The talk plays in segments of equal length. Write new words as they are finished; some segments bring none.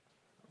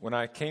When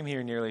I came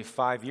here nearly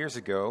 5 years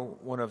ago,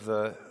 one of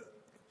the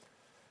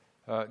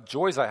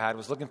joys I had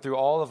was looking through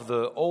all of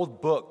the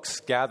old books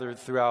gathered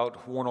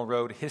throughout Warnell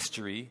Road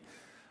history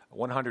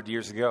 100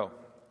 years ago.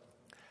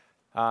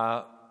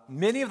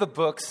 Many of the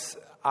books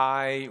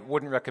I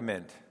wouldn't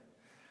recommend.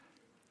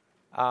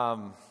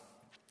 A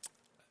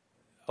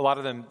lot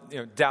of them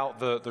doubt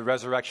the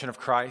resurrection of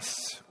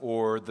Christ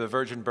or the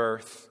virgin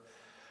birth.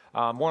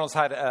 Warnell's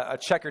had a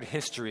checkered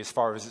history as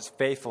far as its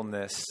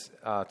faithfulness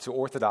to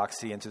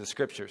orthodoxy and to the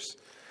scriptures.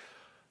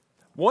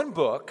 One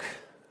book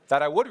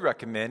that I would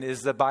recommend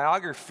is the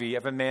biography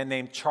of a man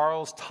named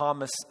Charles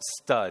Thomas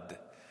Studd. I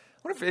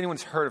wonder if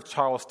anyone's heard of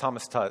Charles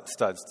Thomas Studd,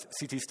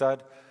 C.T.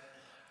 Studd.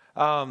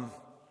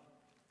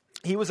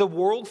 He was a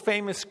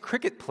world-famous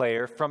cricket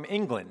player from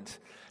England.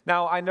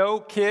 Now, I know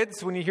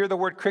kids, when you hear the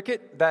word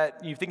cricket,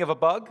 that you think of a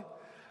bug.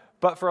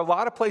 But for a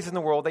lot of places in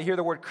the world, they hear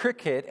the word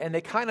cricket, and they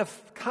kind of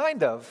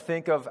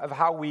think of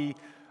how we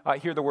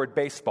hear the word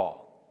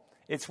baseball.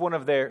 It's one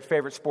of their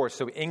favorite sports.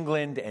 So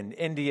England and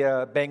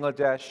India,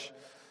 Bangladesh,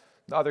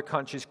 the other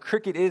countries,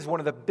 cricket is one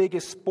of the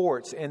biggest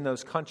sports in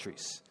those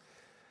countries.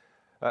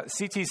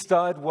 C.T.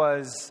 Studd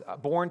was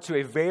born to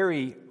a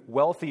very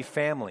wealthy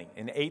family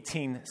in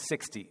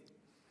 1860.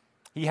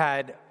 He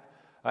had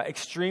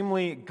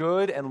extremely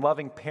good and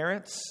loving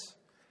parents.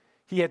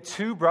 He had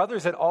two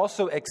brothers that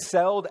also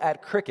excelled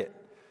at cricket,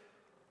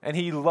 and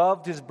he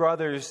loved his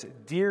brothers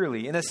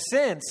dearly. In a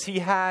sense, he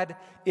had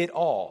it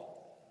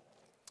all.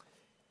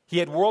 He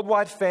had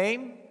worldwide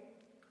fame.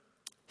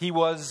 He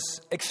was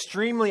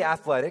extremely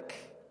athletic.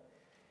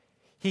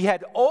 He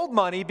had old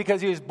money because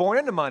he was born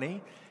into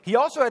money. He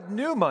also had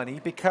new money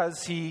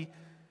because he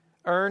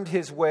earned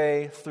his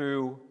way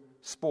through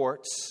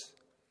sports.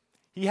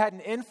 He had an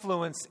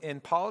influence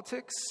in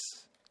politics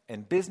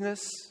and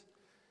business.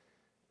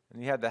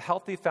 And he had the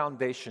healthy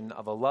foundation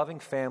of a loving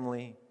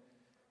family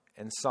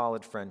and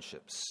solid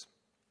friendships.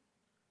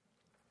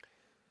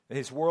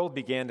 His world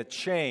began to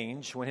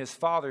change when his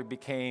father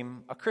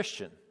became a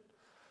Christian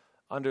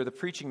under the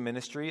preaching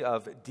ministry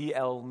of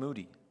D.L.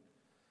 Moody.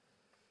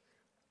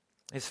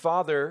 His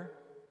father,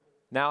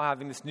 now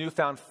having this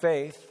newfound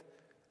faith,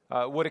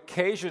 would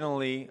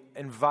occasionally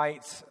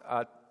invite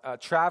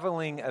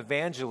traveling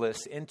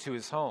evangelists into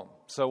his home.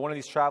 So one of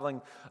these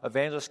traveling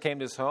evangelists came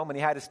to his home, and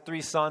he had his three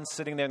sons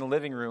sitting there in the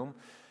living room,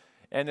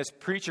 and this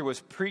preacher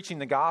was preaching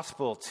the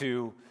gospel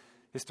to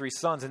his three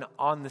sons. And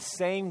on the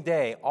same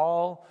day,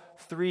 all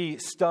three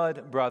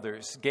Studd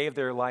brothers gave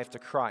their life to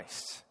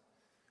Christ.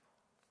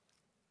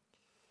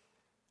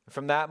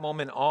 From that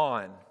moment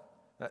on,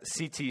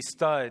 C.T.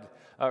 Studd,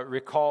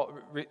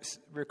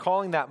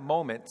 recalling that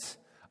moment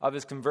of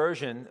his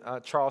conversion,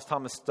 Charles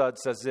Thomas Studd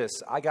says this: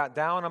 "I got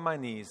down on my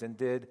knees and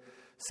did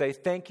say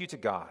thank you to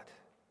God.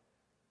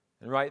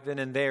 And right then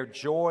and there,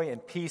 joy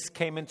and peace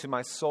came into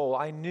my soul.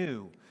 I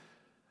knew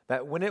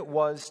that what it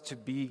was to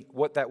be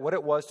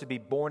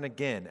born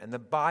again, and the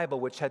Bible,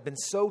 which had been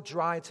so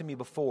dry to me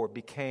before,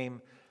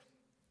 became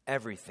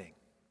everything.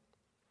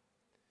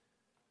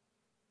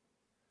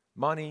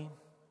 Money,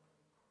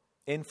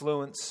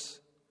 influence,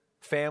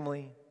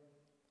 family,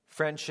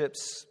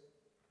 friendships.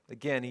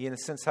 Again, he in a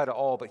sense had it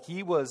all, but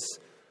he was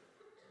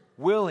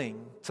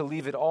willing to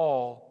leave it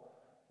all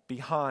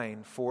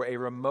behind for a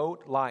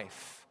remote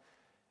life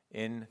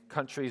in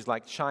countries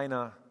like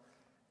China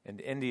and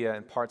India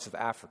and parts of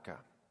Africa.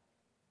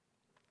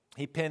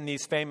 He penned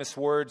these famous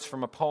words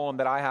from a poem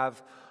that I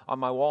have on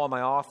my wall in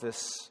my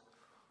office: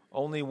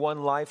 "Only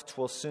one life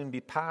 'twill soon be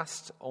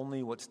past,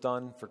 only what's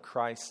done for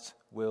Christ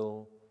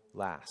will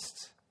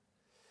last."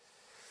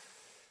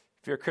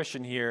 If you're a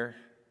Christian here,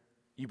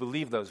 you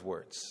believe those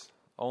words.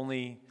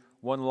 Only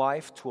one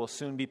life 'twill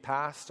soon be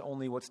past,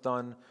 only what's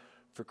done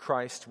for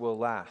Christ will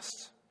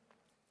last.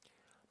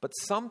 But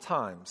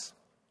sometimes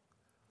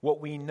what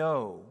we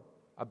know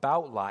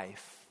about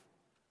life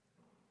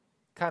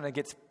kind of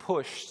gets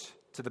pushed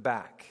to the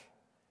back.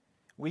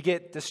 We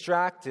get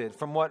distracted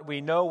from what we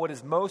know, what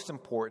is most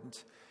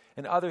important,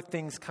 and other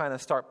things kind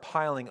of start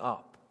piling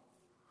up.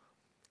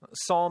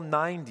 Psalm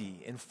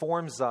 90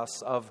 informs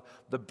us of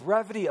the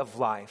brevity of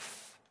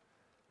life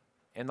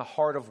and the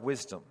heart of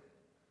wisdom.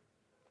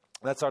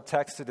 That's our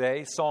text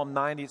today, Psalm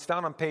 90. It's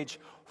found on page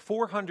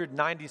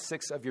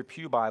 496 of your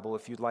Pew Bible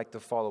if you'd like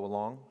to follow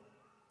along.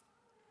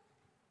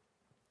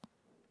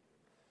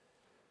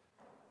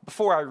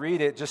 Before I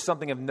read it, just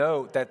something of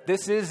note that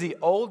this is the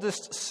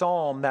oldest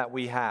psalm that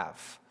we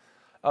have.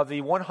 Of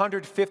the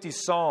 150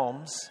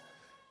 psalms,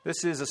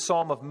 this is a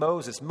psalm of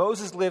Moses.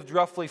 Moses lived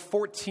roughly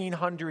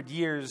 1,400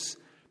 years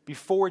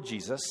before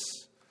Jesus.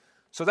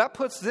 So that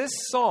puts this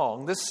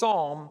psalm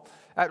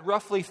at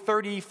roughly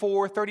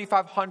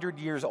 3,500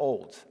 years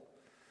old.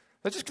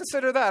 Let's just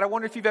consider that. I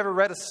wonder if you've ever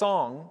read a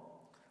song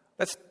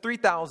that's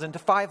 3,000 to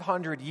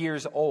 500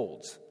 years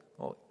old.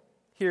 Well,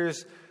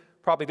 here's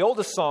probably the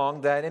oldest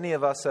song that any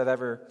of us have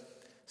ever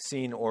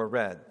seen or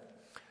read.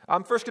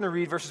 I'm first going to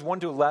read verses 1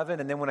 to 11,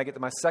 and then when I get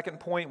to my second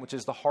point, which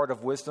is the heart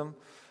of wisdom,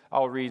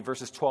 I'll read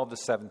verses 12 to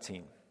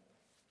 17.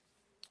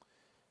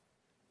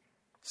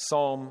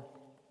 Psalm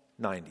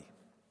 90.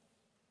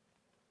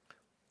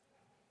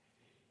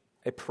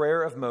 A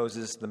prayer of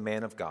Moses, the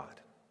man of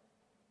God.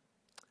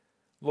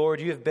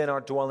 Lord, you have been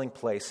our dwelling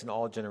place in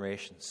all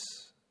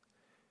generations.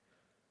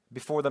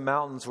 Before the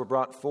mountains were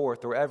brought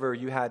forth, or ever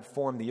you had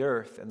formed the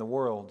earth and the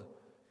world,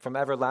 from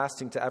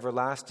everlasting to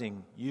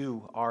everlasting,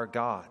 you are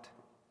God.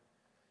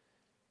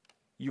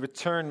 You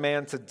return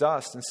man to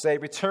dust and say,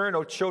 return,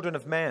 O children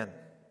of man.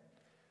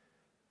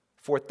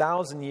 For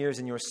 1,000 years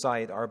in your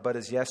sight are but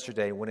as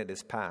yesterday when it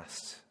is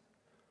past,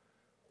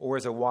 or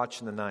as a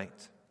watch in the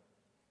night.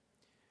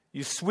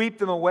 You sweep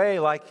them away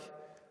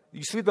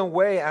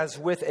as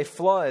with a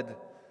flood.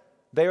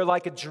 They are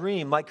like a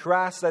dream, like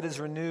grass that is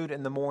renewed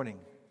in the morning.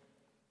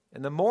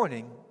 In the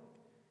morning,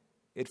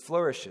 it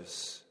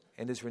flourishes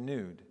and is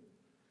renewed.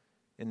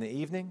 In the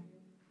evening,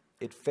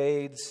 it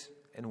fades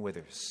and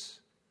withers.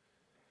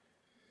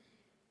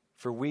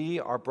 For we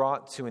are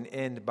brought to an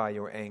end by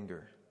your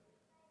anger.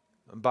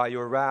 By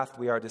your wrath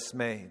we are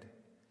dismayed.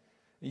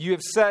 You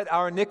have set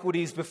our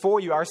iniquities before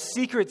you, our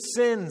secret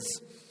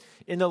sins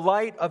in the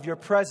light of your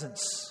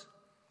presence.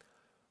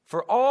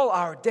 For all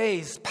our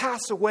days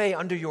pass away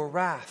under your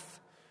wrath.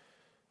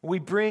 We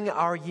bring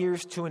our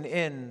years to an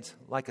end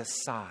like a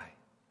sigh.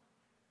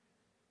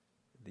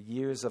 The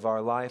years of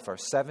our life are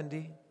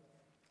 70,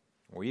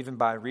 or even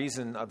by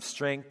reason of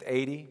strength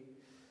 80.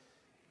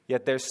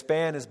 Yet their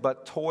span is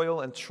but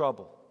toil and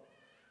trouble.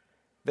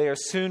 They are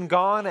soon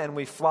gone and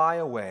we fly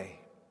away.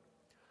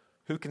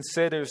 Who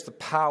considers the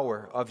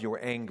power of your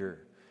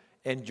anger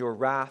and your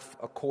wrath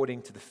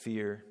according to the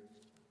fear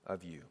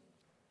of you?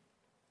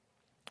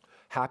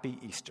 Happy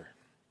Easter.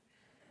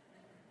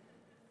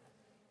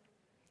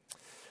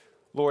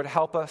 Lord,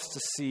 help us to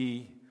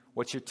see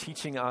what you're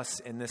teaching us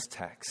in this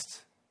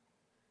text.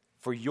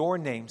 For your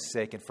name's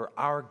sake and for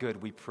our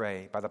good, we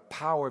pray. By the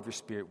power of your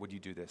Spirit, would you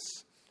do this?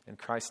 In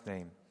Christ's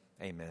name,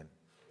 amen.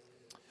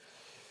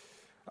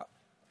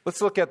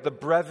 Let's look at the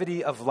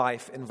brevity of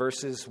life in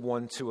verses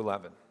 1 to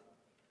 11.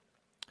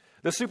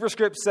 The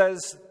superscript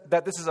says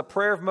that this is a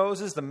prayer of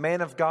Moses, the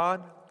man of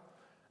God.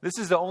 This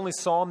is the only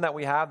psalm that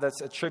we have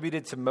that's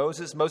attributed to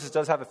Moses. Moses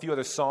does have a few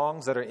other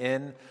songs that are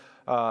in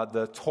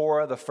the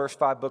Torah, the first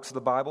 5 books of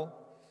the Bible.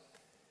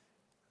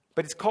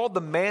 But it's called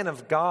the man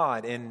of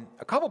God in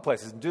a couple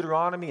places, in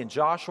Deuteronomy and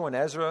Joshua and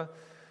Ezra.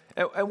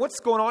 And what's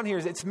going on here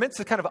is it's meant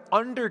to kind of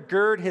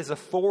undergird his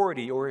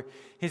authority or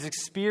his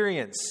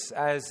experience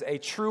as a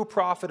true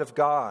prophet of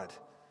God,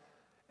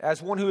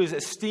 as one who is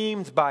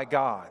esteemed by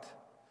God.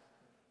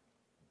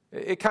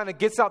 It kind of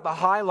gets out the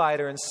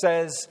highlighter and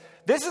says,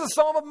 this is a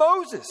psalm of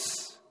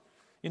Moses.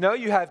 You know,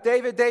 you have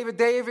David,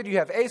 you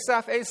have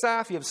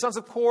Asaph, you have sons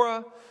of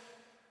Korah,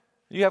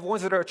 you have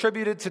ones that are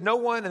attributed to no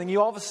one, and then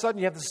all of a sudden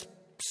you have this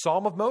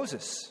psalm of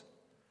Moses.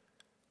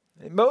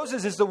 And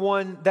Moses is the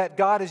one that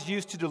God has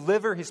used to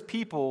deliver his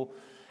people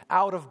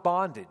out of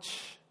bondage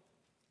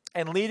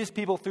and lead his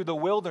people through the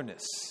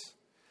wilderness.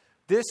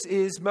 This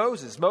is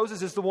Moses.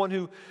 Moses is the one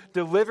who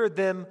delivered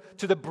them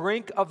to the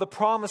brink of the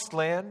promised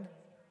land,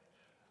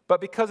 but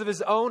because of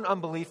his own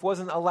unbelief,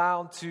 wasn't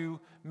allowed to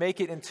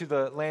make it into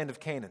the land of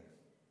Canaan.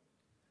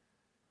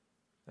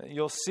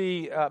 You'll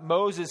see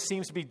Moses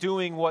seems to be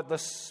doing what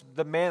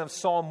the man of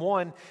Psalm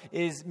 1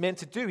 is meant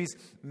to do. He's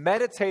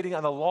meditating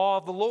on the law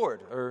of the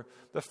Lord, or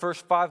the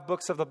first 5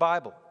 books of the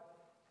Bible.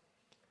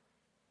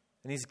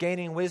 And he's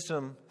gaining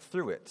wisdom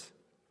through it.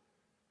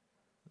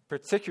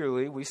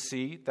 Particularly, we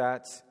see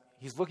that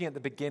he's looking at the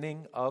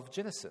beginning of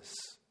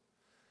Genesis.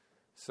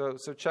 So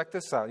check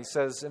this out. He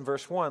says in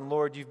verse 1,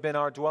 Lord, you've been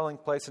our dwelling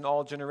place in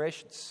all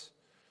generations.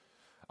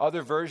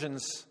 Other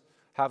versions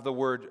have the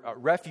word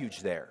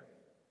refuge there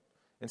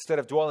instead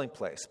of dwelling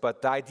place.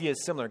 But the idea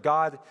is similar.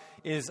 God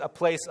is a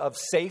place of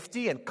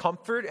safety and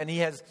comfort, and he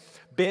has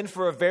been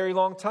for a very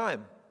long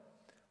time.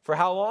 For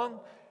how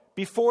long?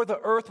 Before the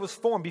earth was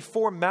formed,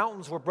 before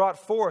mountains were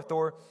brought forth,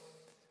 or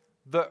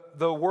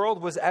the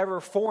world was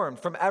ever formed.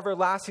 From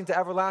everlasting to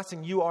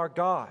everlasting, you are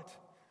God.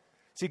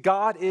 See,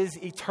 God is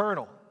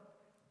eternal.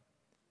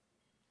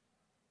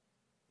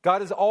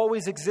 God has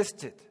always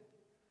existed.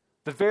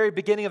 The very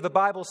beginning of the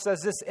Bible says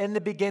this, in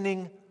the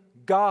beginning,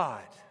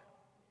 God.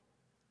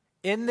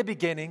 In the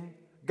beginning,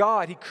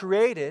 God. He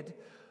created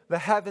the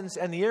heavens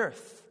and the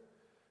earth.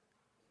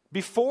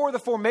 Before the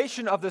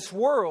formation of this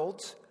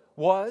world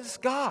was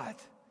God.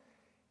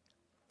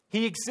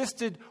 He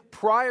existed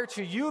prior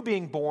to you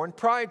being born,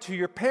 prior to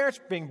your parents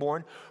being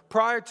born,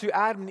 prior to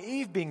Adam and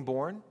Eve being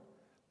born,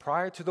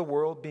 prior to the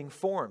world being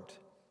formed.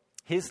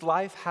 His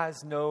life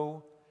has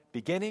no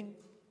beginning,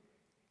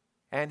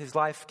 and his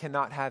life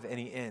cannot have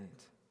any end.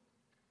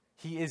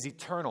 He is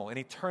eternal, and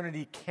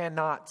eternity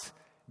cannot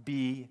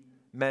be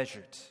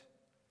measured.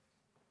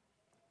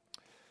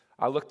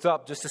 I looked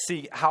up just to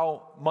see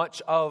how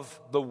much of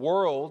the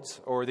world,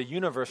 or the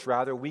universe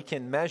rather, we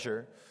can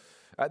measure.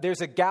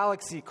 There's a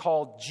galaxy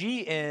called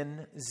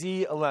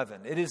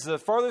GN-Z11. It is the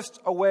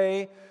furthest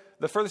away,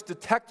 the furthest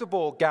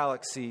detectable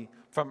galaxy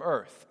from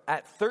Earth,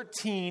 at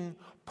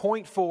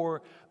 13.4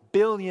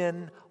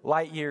 billion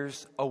light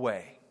years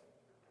away.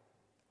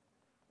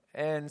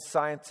 And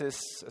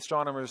scientists,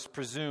 astronomers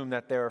presume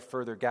that there are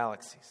further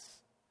galaxies.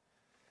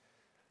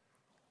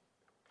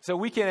 So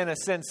we can, in a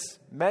sense,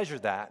 measure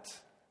that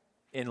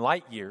in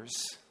light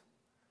years,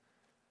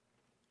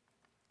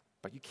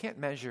 but you can't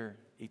measure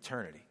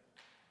eternity.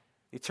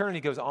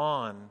 Eternity goes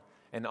on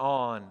and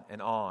on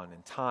and on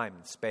in time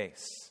and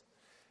space.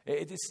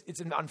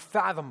 It's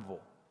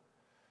unfathomable.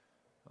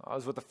 I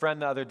was with a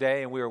friend the other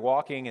day, and we were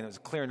walking, and it was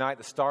a clear night.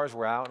 The stars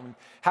were out, and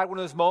had one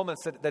of those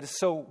moments that is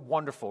so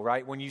wonderful,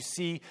 right? When you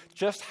see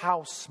just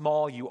how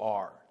small you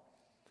are,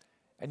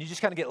 and you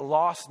just kind of get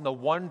lost in the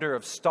wonder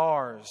of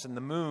stars and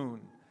the moon,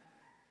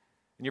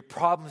 and your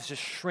problems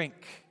just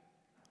shrink.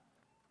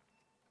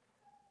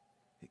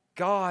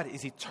 God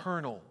is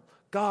eternal.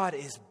 God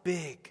is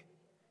big.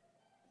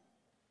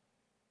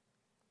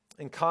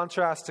 In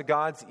contrast to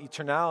God's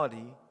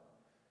eternality,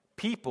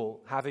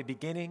 people have a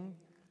beginning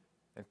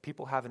and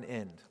people have an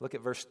end. Look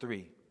at verse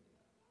 3.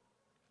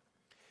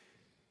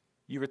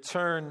 You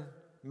return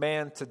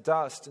man to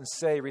dust and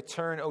say,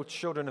 "Return, O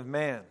children of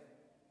man."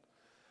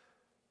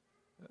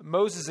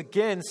 Moses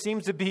again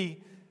seems to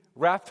be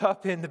wrapped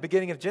up in the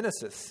beginning of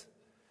Genesis.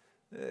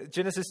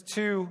 Genesis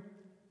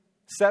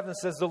 2:7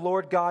 says, "The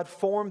Lord God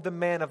formed the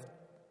man of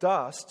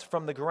dust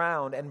from the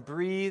ground and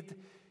breathed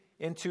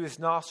into his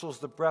nostrils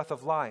the breath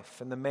of life,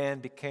 and the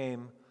man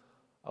became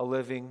a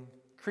living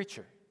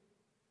creature."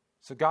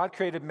 So God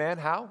created man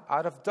how?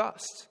 Out of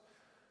dust.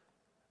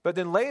 But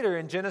then later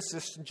in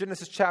Genesis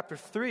chapter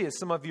 3, as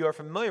some of you are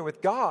familiar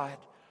with, God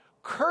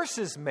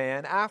curses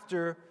man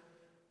after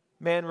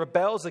man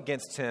rebels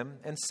against him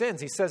and sins.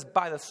 He says,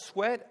 "By the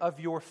sweat of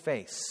your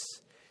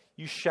face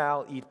you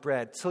shall eat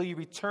bread till you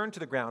return to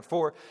the ground.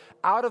 For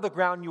out of the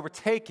ground you were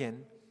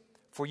taken,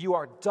 for you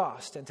are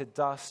dust, and to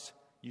dust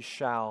you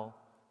shall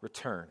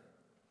return."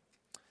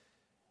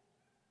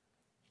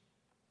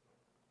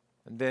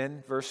 And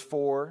then verse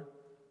 4,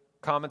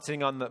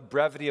 commenting on the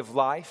brevity of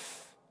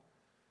life,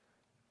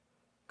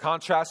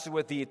 contrasted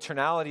with the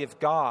eternality of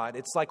God,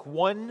 it's like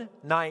one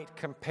night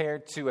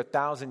compared to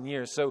 1,000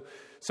 years. So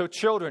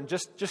children,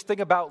 just think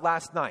about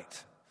last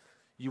night.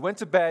 You went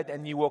to bed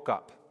and you woke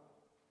up.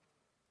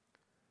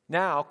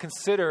 Now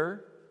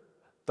consider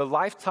the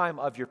lifetime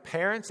of your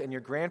parents and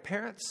your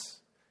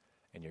grandparents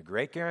and your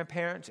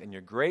great-grandparents and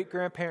your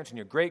great-grandparents and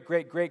your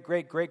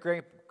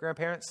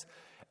great-great-great-great-great-great-grandparents.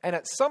 And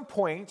at some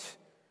point,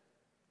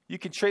 you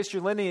can trace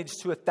your lineage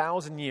to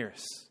 1,000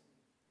 years.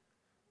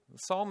 The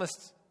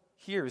psalmist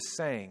here is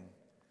saying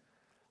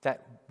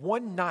that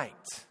one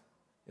night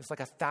is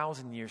like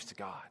 1,000 years to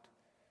God.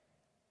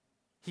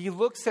 He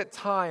looks at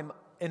time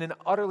in an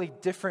utterly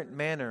different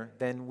manner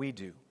than we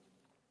do.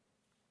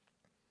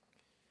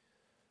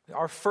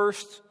 Our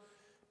first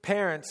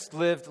parents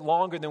lived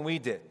longer than we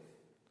did.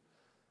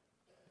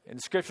 And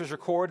the scriptures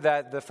record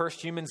that the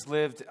first humans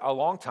lived a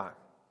long time.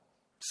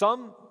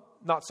 Some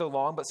not so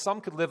long, but some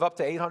could live up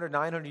to 800,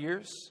 900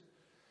 years.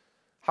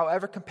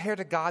 However, compared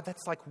to God,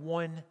 that's like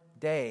one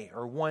day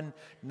or one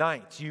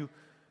night. You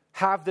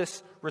have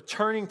this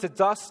returning to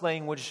dust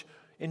language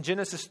in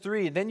Genesis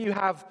 3, and then you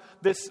have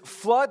this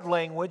flood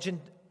language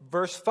in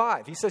verse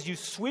 5. He says, "You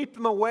sweep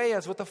them away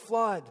as with a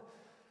flood.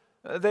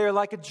 They are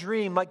like a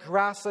dream, like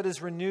grass that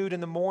is renewed in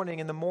the morning.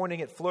 In the morning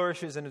it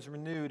flourishes and is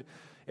renewed.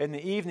 In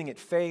the evening it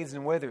fades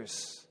and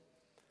withers."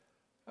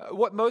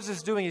 What Moses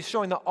is doing is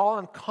showing the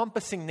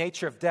all-encompassing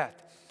nature of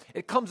death.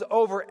 It comes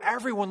over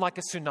everyone like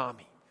a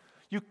tsunami.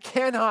 You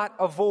cannot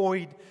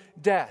avoid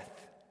death.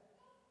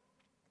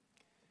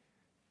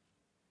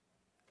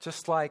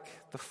 Just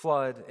like the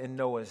flood in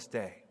Noah's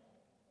day.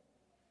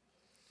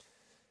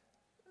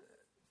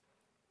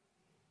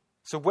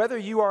 So whether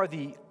you are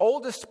the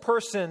oldest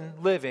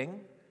person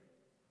living,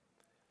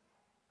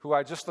 who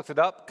I just looked it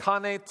up,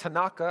 Kane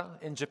Tanaka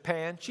in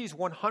Japan, she's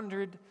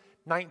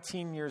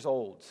 119 years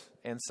old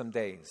and some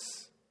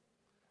days.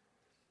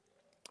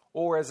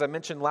 Or as I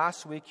mentioned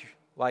last week,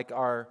 like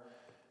our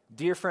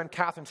dear friend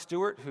Catherine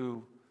Stewart,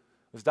 who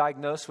was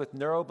diagnosed with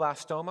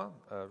neuroblastoma,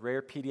 a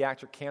rare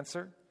pediatric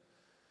cancer,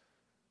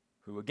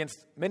 who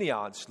against many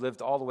odds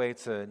lived all the way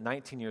to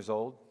 19 years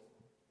old.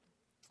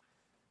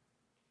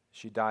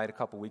 She died a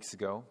couple weeks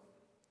ago.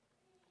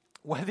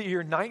 Whether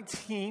you're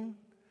 19,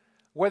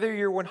 whether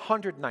you're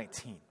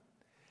 119,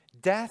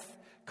 death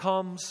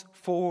comes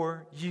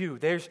for you.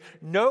 There's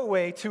no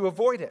way to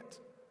avoid it.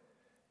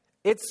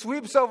 It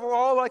sweeps over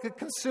all like a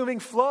consuming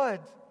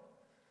flood.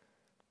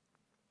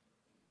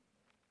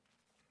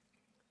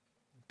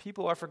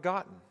 People are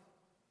forgotten,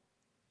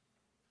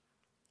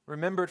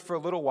 remembered for a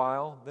little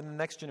while, then the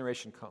next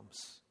generation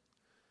comes.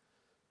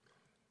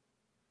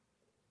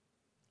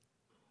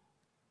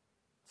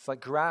 It's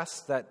like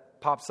grass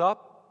that pops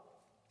up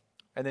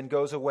and then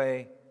goes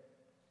away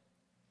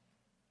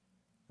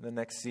in the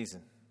next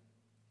season.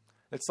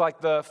 It's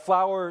like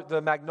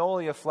the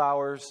magnolia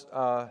flowers,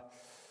 the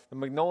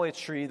magnolia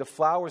tree, the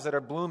flowers that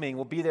are blooming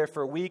will be there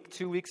for a week,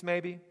 2 weeks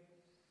maybe,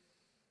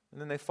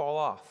 and then they fall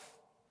off.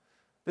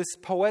 This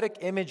poetic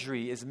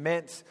imagery is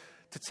meant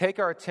to take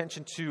our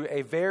attention to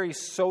a very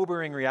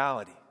sobering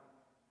reality.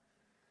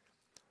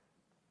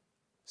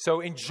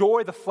 So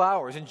enjoy the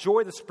flowers,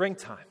 enjoy the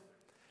springtime.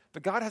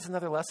 But God has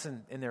another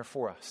lesson in there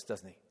for us,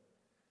 doesn't he?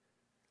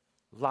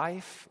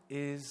 life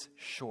is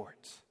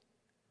short.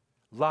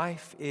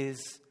 Life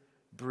is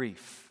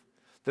brief.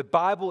 The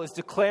Bible is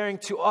declaring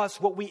to us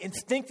what we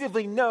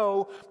instinctively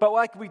know, but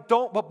we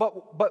don't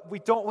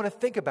want to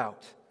think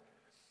about.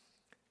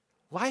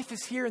 Life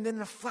is here, and then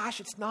in a flash,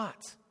 it's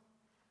not.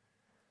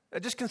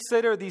 Just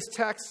consider these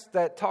texts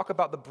that talk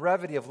about the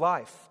brevity of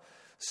life.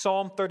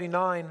 Psalm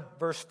 39,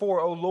 verse 4,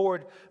 O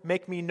Lord,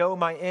 make me know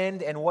my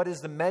end, and what is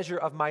the measure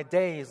of my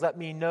days? Let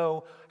me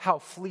know how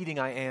fleeting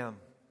I am.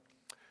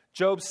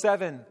 Job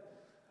 7,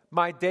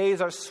 my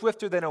days are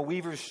swifter than a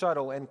weaver's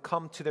shuttle and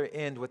come to their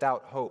end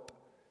without hope.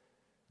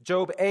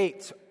 Job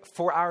 8,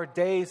 for our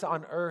days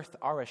on earth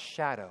are a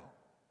shadow.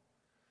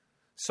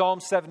 Psalm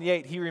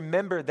 78, he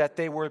remembered that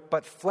they were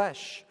but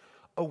flesh,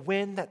 a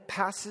wind that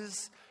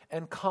passes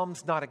and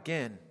comes not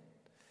again.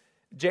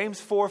 James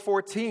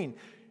 4:14,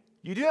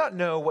 you do not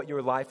know what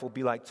your life will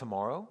be like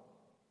tomorrow.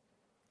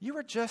 You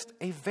are just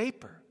a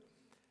vapor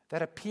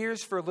that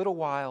appears for a little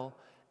while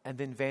and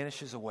then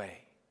vanishes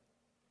away.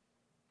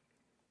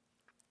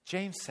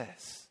 James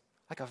says,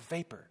 like a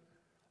vapor,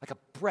 like a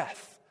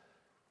breath,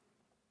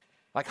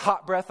 like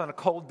hot breath on a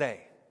cold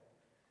day.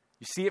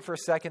 You see it for a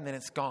second, then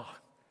it's gone.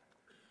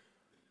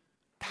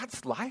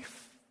 That's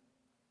life?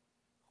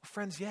 Well,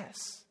 friends,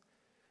 yes.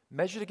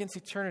 Measured against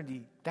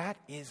eternity, that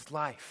is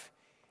life.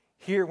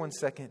 Here 1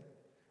 second,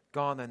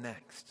 gone the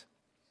next.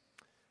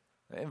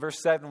 In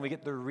verse 7, we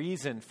get the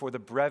reason for the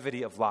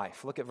brevity of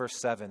life. Look at verse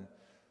 7,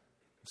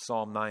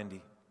 Psalm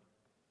 90.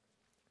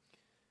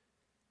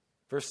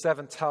 Verse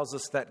 7 tells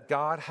us that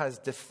God has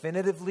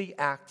definitively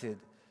acted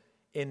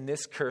in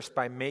this curse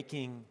by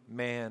making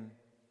man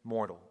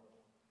mortal.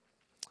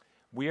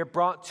 We are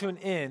brought to an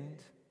end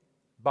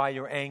by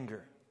your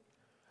anger.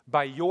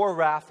 By your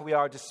wrath we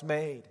are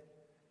dismayed.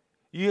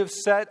 You have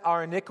set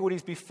our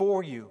iniquities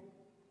before you,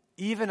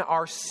 even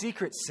our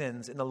secret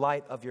sins in the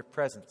light of your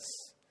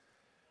presence.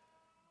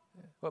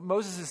 What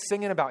Moses is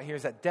singing about here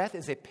is that death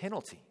is a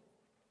penalty.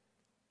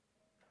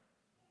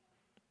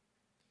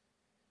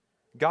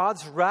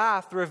 God's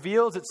wrath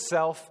reveals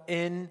itself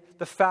in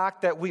the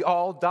fact that we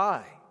all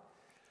die.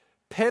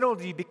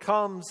 Penalty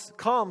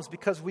comes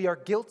because we are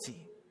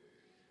guilty.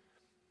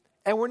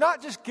 And we're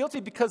not just guilty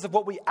because of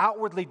what we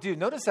outwardly do.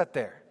 Notice that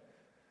there.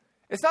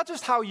 It's not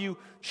just how you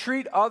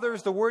treat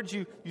others, the words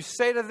you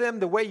say to them,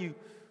 the way you,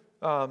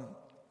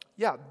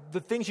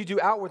 the things you do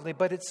outwardly,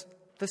 but it's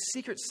the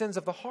secret sins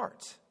of the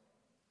heart.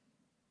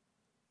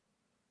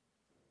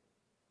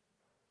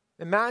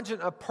 Imagine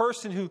a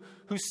person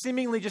who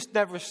seemingly just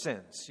never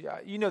sins. Yeah,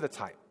 you know the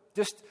type.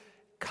 Just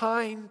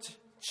kind,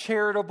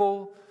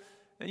 charitable.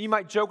 And you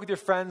might joke with your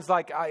friends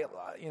like,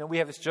 we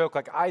have this joke,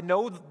 like, I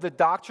know the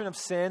doctrine of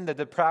sin, the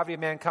depravity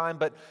of mankind,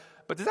 but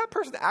does that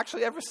person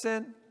actually ever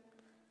sin?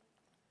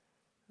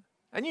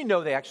 And you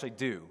know they actually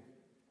do.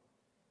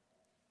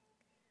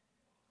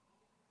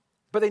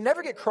 But they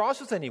never get cross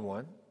with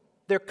anyone.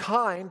 They're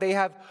kind. They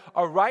have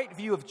a right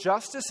view of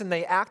justice and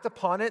they act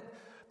upon it.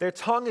 Their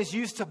tongue is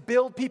used to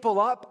build people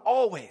up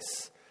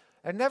always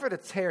and never to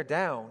tear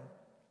down.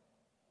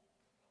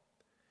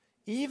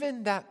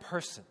 Even that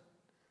person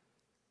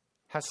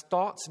has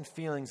thoughts and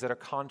feelings that are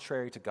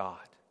contrary to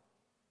God.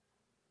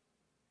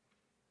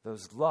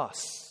 Those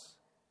lusts,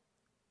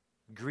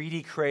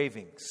 greedy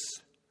cravings,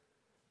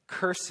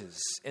 curses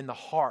in the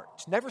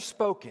heart, never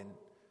spoken,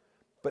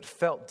 but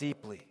felt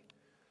deeply.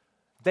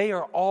 They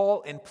are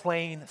all in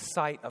plain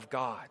sight of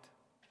God.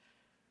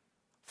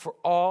 For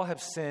all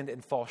have sinned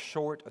and fall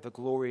short of the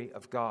glory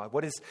of God.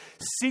 What is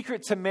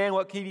secret to man,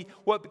 what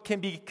can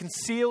be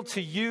concealed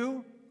to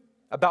you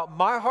about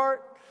my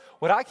heart,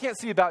 what I can't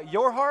see about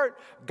your heart,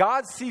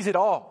 God sees it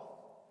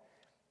all.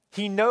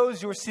 He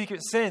knows your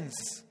secret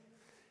sins.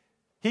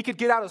 He could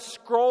get out a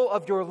scroll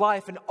of your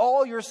life and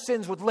all your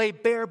sins would lay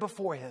bare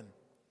before him.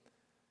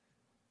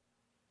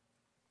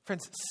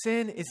 Friends,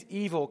 sin is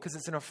evil because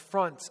it's an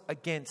affront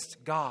against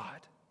God.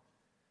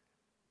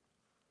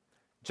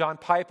 John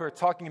Piper,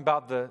 talking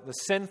about the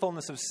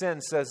sinfulness of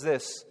sin, says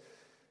this.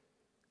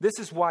 This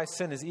is why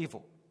sin is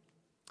evil.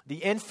 The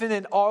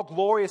infinite,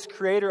 all-glorious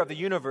creator of the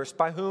universe,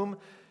 by whom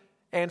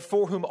and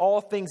for whom all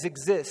things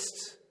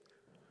exist,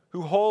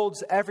 who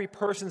holds every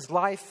person's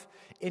life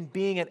in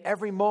being at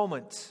every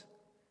moment,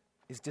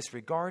 is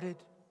disregarded,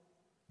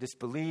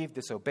 disbelieved,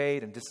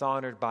 disobeyed, and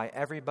dishonored by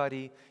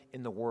everybody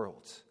in the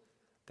world.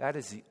 That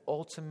is the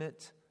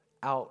ultimate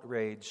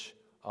outrage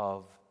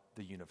of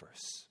the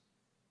universe.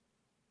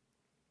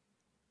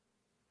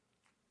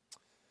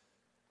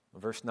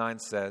 Verse 9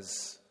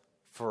 says,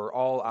 for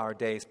all our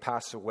days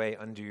pass away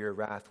under your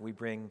wrath. We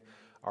bring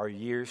our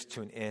years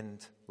to an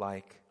end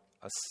like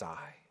a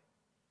sigh.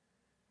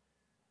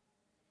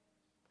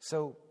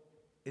 So,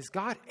 is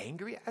God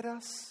angry at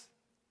us?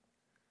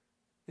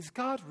 Is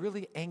God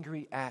really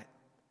angry at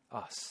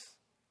us?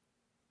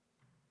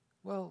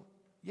 Well,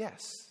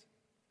 yes.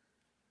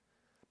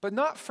 But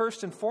not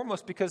first and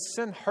foremost because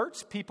sin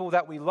hurts people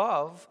that we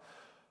love,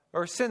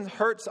 or sin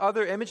hurts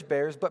other image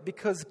bearers, but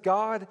because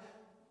God,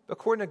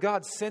 according to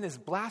God, sin is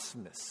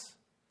blasphemous.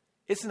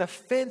 It's an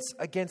offense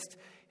against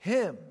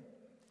him.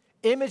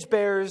 Image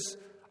bearers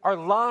are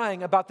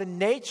lying about the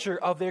nature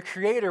of their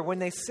Creator when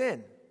they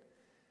sin.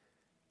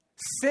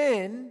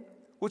 Sin,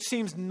 which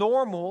seems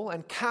normal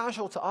and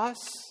casual to us,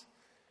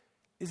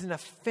 is an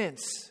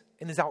offense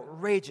and is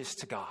outrageous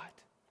to God.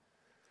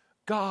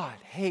 God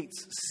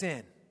hates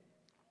sin.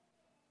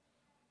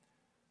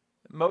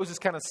 Moses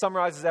kind of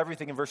summarizes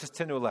everything in verses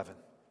 10 to 11.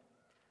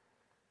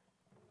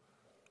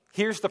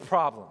 Here's the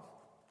problem.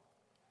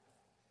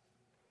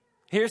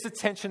 Here's the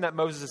tension that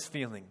Moses is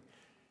feeling.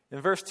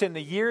 In verse 10,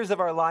 the years of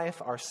our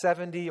life are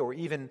 70, or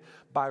even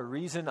by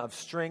reason of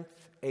strength,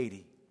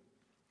 80.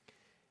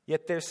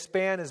 Yet their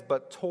span is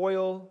but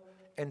toil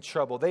and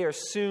trouble. They are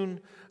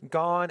soon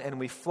gone and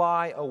we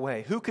fly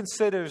away. Who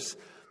considers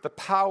the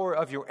power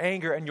of your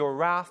anger and your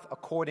wrath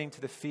according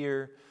to the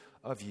fear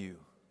of you?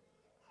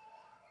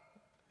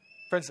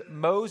 Friends,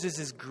 Moses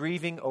is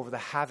grieving over the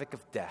havoc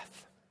of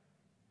death.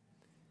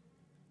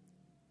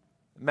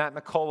 Matt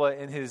McCullough,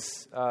 in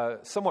his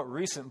somewhat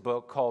recent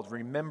book called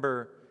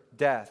Remember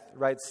Death,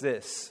 writes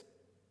this: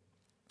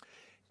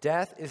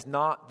 death is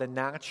not the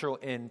natural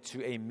end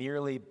to a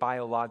merely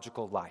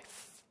biological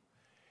life.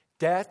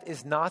 Death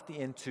is not the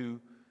end to,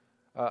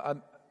 is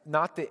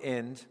not the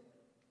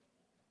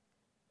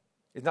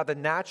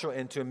natural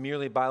end to a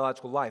merely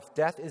biological life.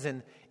 Death is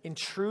an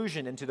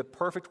intrusion into the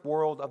perfect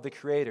world of the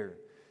Creator,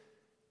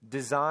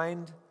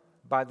 designed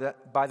by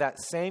that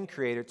same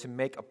Creator to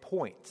make a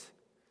point.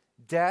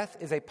 Death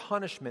is a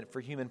punishment for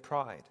human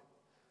pride.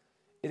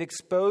 It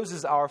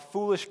exposes our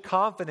foolish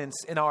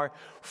confidence in our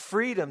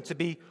freedom to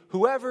be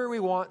whoever we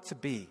want to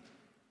be.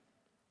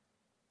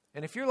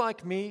 And if you're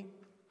like me,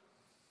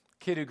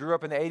 kid who grew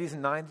up in the 80s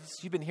and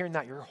 90s, you've been hearing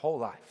that your whole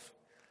life.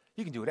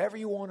 You can do whatever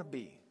you want to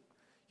be.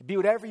 You be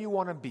whatever you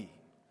want to be.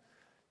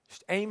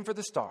 Just aim for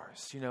the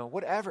stars,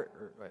 whatever.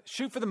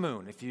 Shoot for the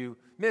moon. If you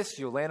miss,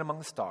 you'll land among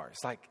the stars.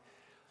 Like,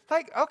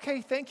 okay,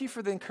 thank you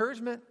for the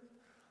encouragement,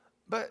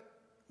 but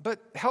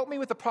help me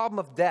with the problem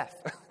of death,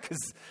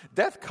 because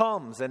death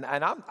comes, and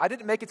I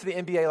didn't make it to the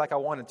NBA like I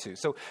wanted to.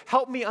 So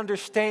help me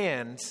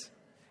understand.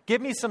 Give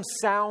me some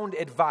sound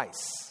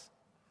advice.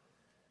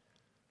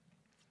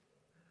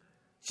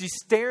 She's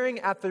staring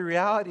at the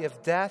reality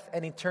of death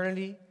and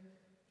eternity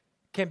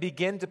can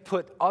begin to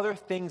put other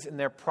things in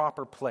their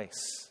proper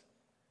place.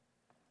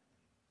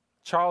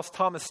 Charles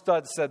Thomas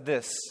Studd said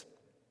this: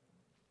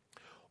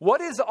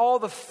 what is all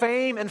the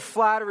fame and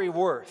flattery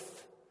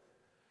worth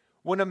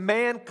when a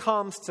man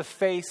comes to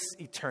face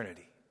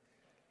eternity?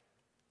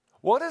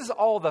 What is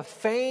all the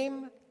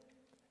fame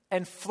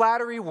and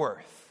flattery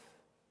worth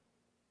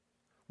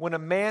when a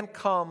man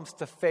comes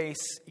to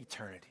face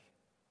eternity?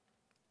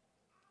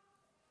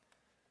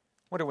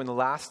 I wonder when the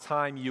last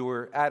time you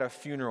were at a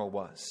funeral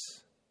was.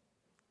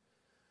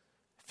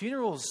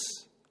 Funerals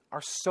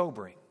are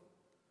sobering.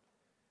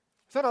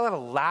 There's not a lot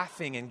of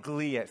laughing and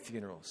glee at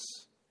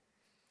funerals.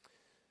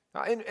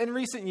 In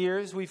recent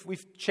years,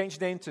 we've changed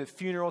the name to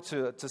funeral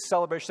to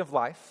celebration of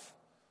life.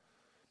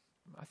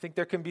 I think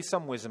there can be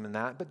some wisdom in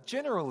that. But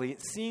generally,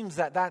 it seems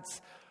that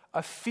that's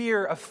a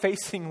fear of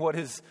facing what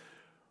is,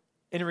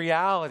 in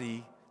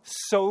reality,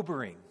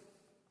 sobering,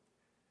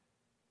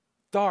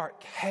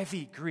 dark,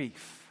 heavy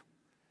grief,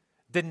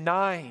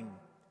 denying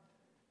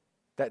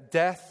that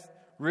death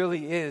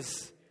really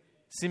is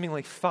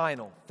seemingly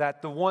final,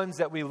 that the ones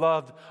that we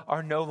loved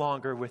are no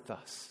longer with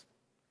us.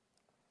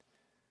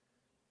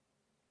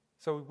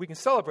 So we can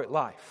celebrate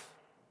life.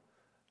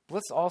 But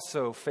let's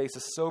also face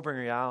a sobering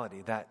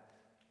reality that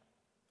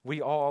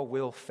we all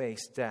will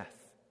face death.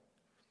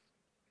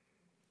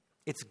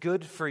 It's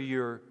good for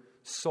your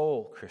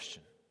soul,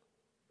 Christian.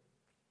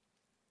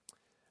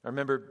 I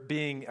remember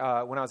being,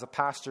 when I was a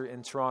pastor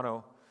in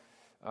Toronto,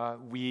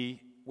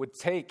 we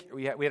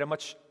had a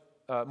much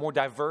more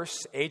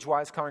diverse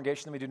age-wise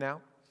congregation than we do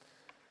now.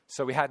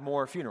 So we had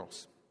more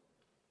funerals.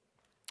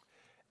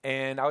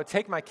 And I would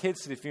take my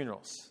kids to the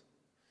funerals.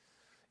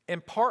 In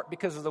part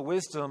because of the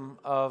wisdom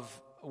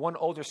of one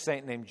older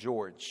saint named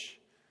George,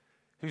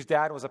 whose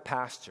dad was a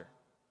pastor.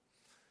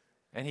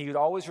 And he would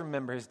always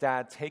remember his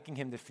dad taking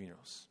him to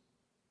funerals,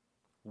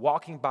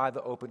 walking by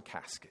the open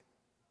casket,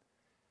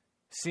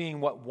 seeing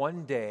what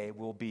one day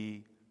will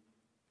be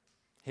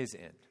his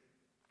end,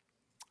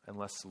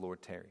 unless the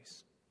Lord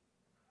tarries.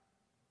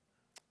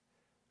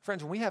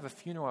 Friends, when we have a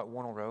funeral at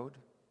Warnell Road,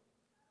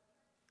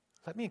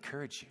 let me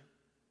encourage you.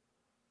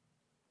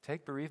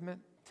 Take bereavement,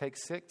 take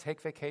sick,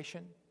 take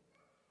vacation.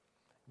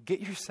 Get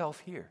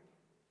yourself here.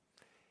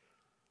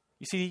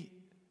 You see,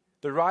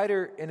 the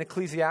writer in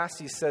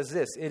Ecclesiastes says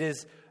this: it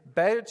is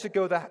better to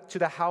go to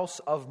the house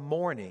of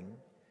mourning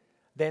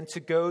than to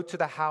go to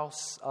the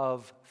house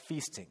of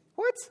feasting.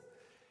 What?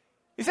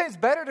 He says it's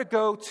better to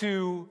go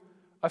to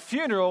a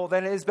funeral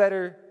than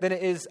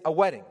it is a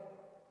wedding.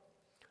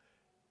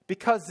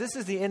 Because this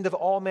is the end of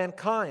all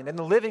mankind, and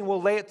the living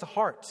will lay it to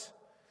heart.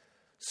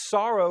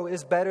 Sorrow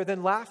is better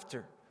than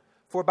laughter,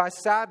 for by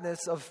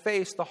sadness of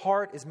face the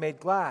heart is made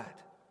glad.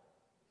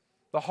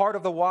 The heart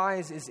of the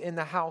wise is in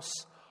the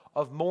house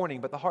of mourning,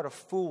 but the heart of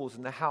fools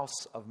in the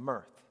house of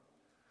mirth.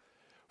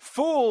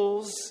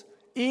 Fools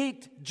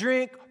eat,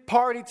 drink,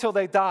 party till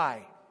they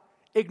die.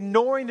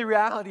 ignoring the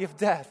reality of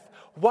death.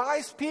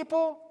 Wise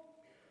people,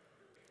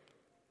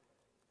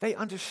 they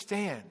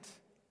understand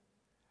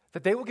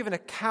that they will give an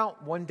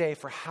account one day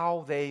for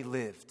how they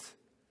lived.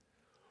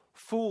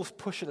 Fools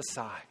push it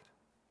aside.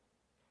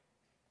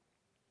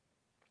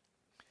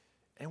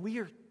 And we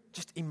are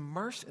just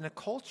immersed in a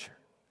culture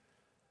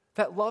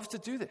that loves to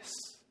do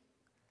this.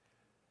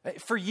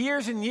 For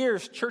years and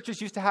years, churches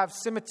used to have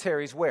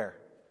cemeteries where?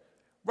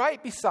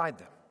 Right beside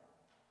them.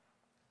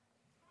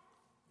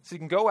 So you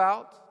can go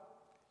out,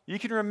 you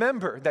can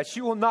remember that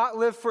you will not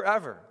live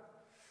forever,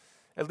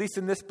 at least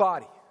in this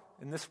body,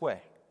 in this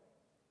way.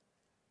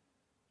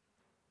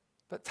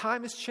 But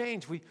time has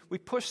changed. We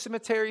push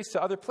cemeteries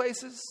to other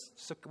places.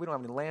 So we don't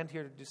have any land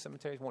here to do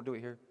cemeteries. We won't do it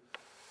here.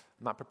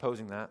 I'm not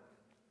proposing that.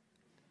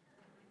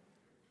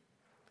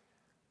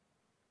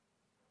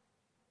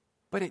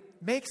 But it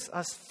makes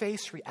us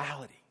face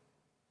reality.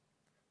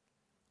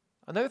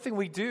 Another thing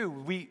we do,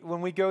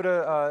 when we go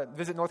to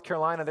visit North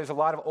Carolina, there's a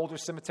lot of older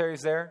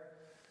cemeteries there.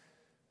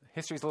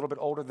 History's a little bit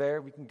older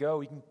there. We can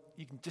go.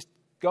 You can just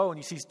go and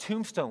you see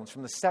tombstones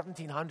from the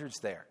 1700s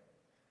there.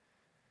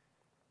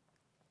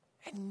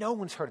 And no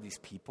one's heard of these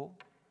people.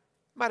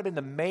 It might have been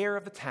the mayor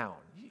of the town.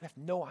 You have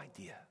no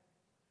idea.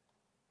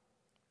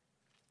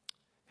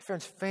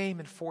 Friends, fame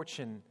and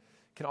fortune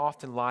can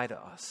often lie to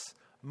us.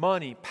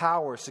 Money,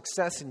 power,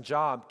 success, and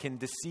job can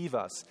deceive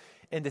us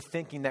into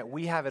thinking that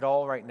we have it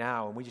all right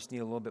now and we just need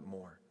a little bit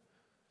more.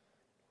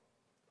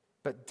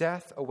 But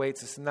death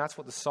awaits us, and that's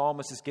what the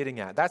psalmist is getting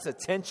at. That's the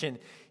tension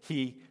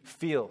he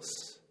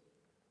feels.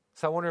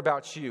 So I wonder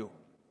about you.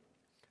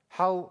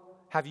 How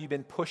have you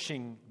been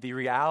pushing the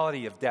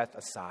reality of death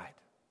aside?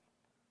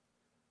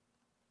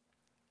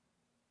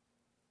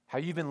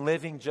 Have you been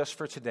living just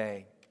for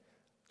today,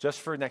 just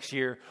for next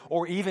year,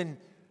 or even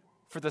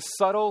for the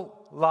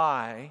subtle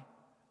lie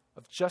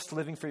of just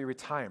living for your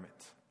retirement?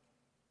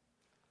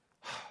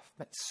 I've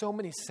met so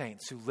many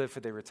saints who live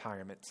for their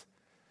retirement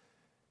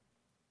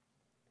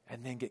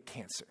and then get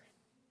cancer.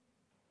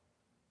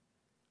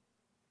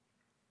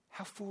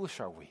 How foolish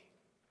are we?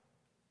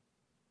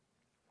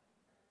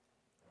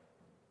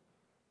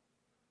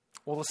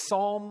 Well, the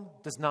psalm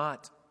does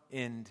not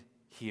end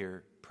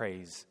here,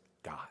 praise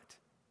God.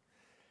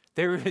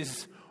 There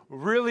is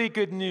really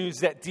good news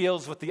that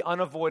deals with the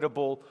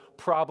unavoidable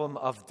problem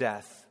of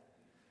death.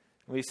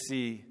 We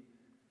see,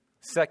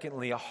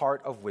 secondly, a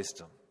heart of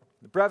wisdom.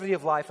 The brevity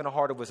of life and a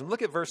heart of wisdom.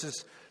 Look at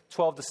verses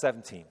 12 to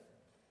 17.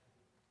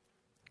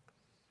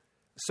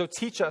 So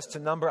teach us to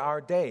number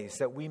our days,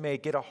 that we may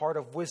get a heart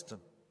of wisdom.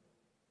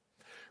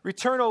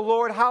 Return, O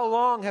Lord, how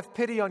long? Have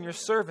pity on your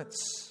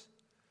servants.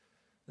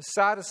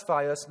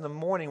 Satisfy us in the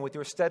morning with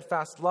your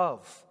steadfast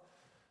love,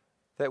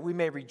 that we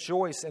may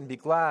rejoice and be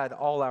glad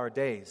all our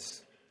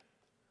days.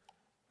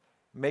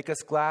 Make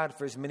us glad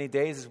for as many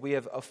days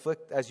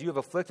as you have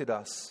afflicted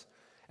us,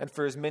 and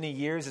for as many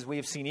years as we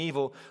have seen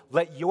evil.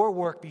 Let your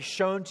work be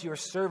shown to your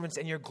servants,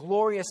 and your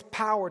glorious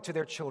power to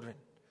their children.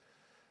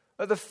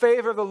 Let the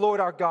favor of the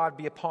Lord our God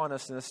be upon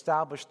us, and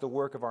establish the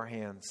work of our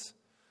hands.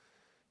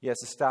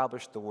 Yes,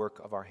 establish the work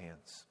of our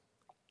hands.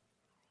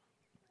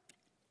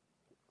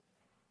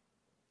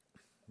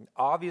 An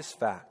obvious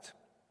fact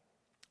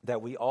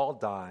that we all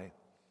die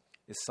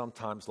is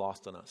sometimes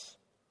lost on us.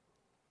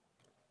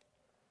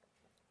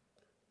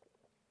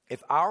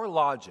 If our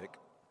logic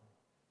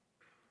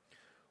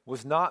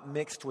was not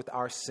mixed with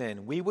our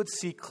sin, we would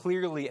see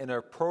clearly an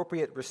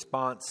appropriate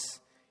response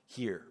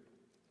here.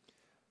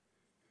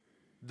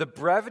 The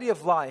brevity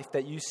of life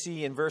that you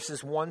see in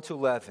verses 1 to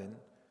 11,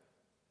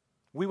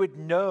 we would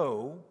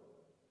know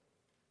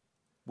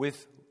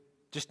with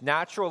just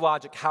natural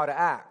logic how to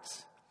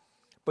act.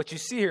 But you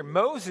see here,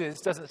 Moses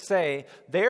doesn't say, therefore